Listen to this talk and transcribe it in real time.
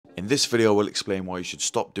In this video, I will explain why you should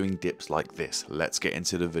stop doing dips like this. Let's get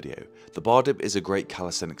into the video. The bar dip is a great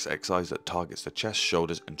calisthenics exercise that targets the chest,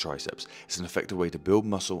 shoulders and triceps. It's an effective way to build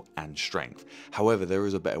muscle and strength. However, there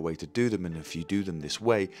is a better way to do them, and if you do them this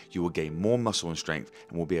way, you will gain more muscle and strength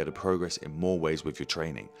and will be able to progress in more ways with your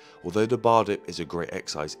training. Although the bar dip is a great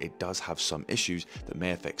exercise, it does have some issues that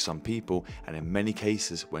may affect some people, and in many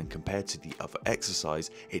cases, when compared to the other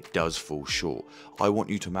exercise, it does fall short. I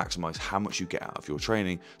want you to maximize how much you get out of your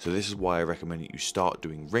training, so this is why I recommend that you start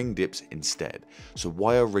doing ring dips instead. So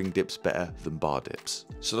why are ring dips better than bar dips?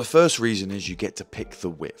 So the first reason is you get to pick the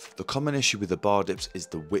width. The common issue with the bar dips is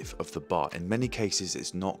the width of the bar. In many cases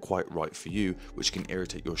it's not quite right for you, which can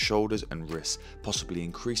irritate your shoulders and wrists, possibly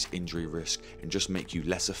increase injury risk and just make you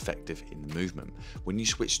less effective in movement. When you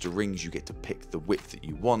switch to rings, you get to pick the width that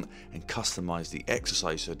you want and customize the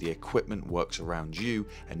exercise so the equipment works around you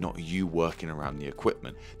and not you working around the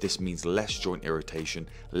equipment. This means less joint irritation,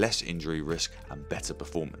 less injury risk and better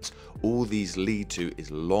performance. All these lead to is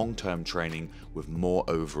long-term training with more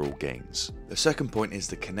overall gains. The second point is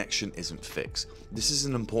the connection isn't fixed. This is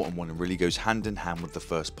an important one and really goes hand in hand with the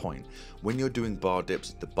first point. When you're doing bar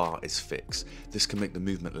dips, the bar is fixed. This can make the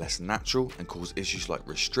movement less natural and cause issues like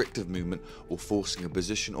restrictive movement or forcing a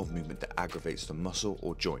position of movement that aggravates the muscle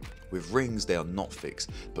or joint. With rings, they are not fixed,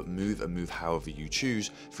 but move however you choose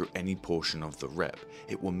through any portion of the rep.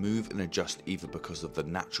 It will move and adjust either because of the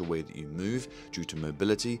natural way that you move due to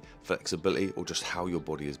mobility, flexibility or just how your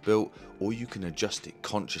body is built, or you can adjust it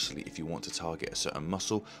consciously if you want to target a certain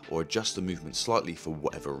muscle or adjust the movement slightly for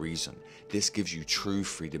whatever reason. This gives you true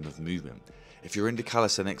freedom of movement. If you're into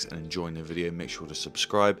calisthenics and enjoying the video, make sure to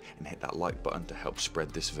subscribe and hit that like button to help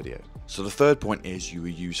spread this video. So the third point is you will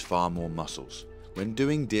use far more muscles. When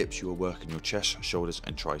doing dips, you are working your chest, shoulders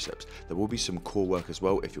and triceps. There will be some core work as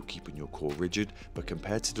well if you're keeping your core rigid, but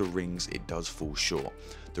compared to the rings, it does fall short.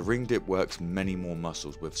 The ring dip works many more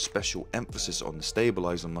muscles with special emphasis on the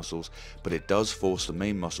stabilizer muscles, but it does force the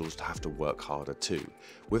main muscles to have to work harder too.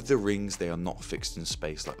 With the rings, they are not fixed in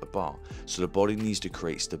space like the bar, so the body needs to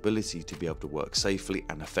create stability to be able to work safely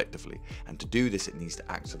and effectively, and to do this it needs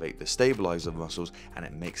to activate the stabilizer muscles and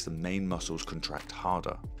it makes the main muscles contract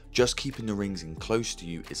harder. Just keeping the rings in close to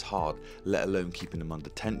you is hard, let alone keeping them under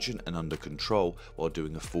tension and under control while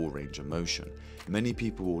doing a full range of motion. Many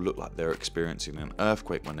people will look like they're experiencing an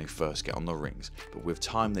earthquake when they first get on the rings, but with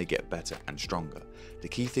time they get better and stronger. The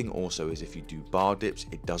key thing also is if you do bar dips,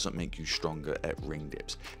 it doesn't make you stronger at ring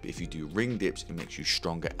dips, but if you do ring dips, it makes you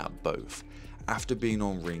stronger at both. After being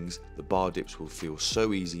on rings, the bar dips will feel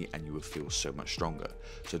so easy and you will feel so much stronger.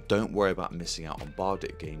 So don't worry about missing out on bar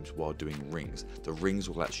dip games while doing rings. The rings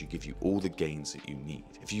will actually give you all the gains that you need.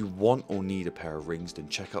 If you want or need a pair of rings, then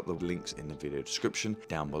check out the links in the video description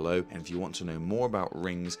down below. And if you want to know more about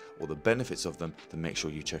rings or the benefits of them, then make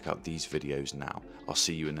sure you check out these videos now. I'll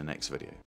see you in the next video.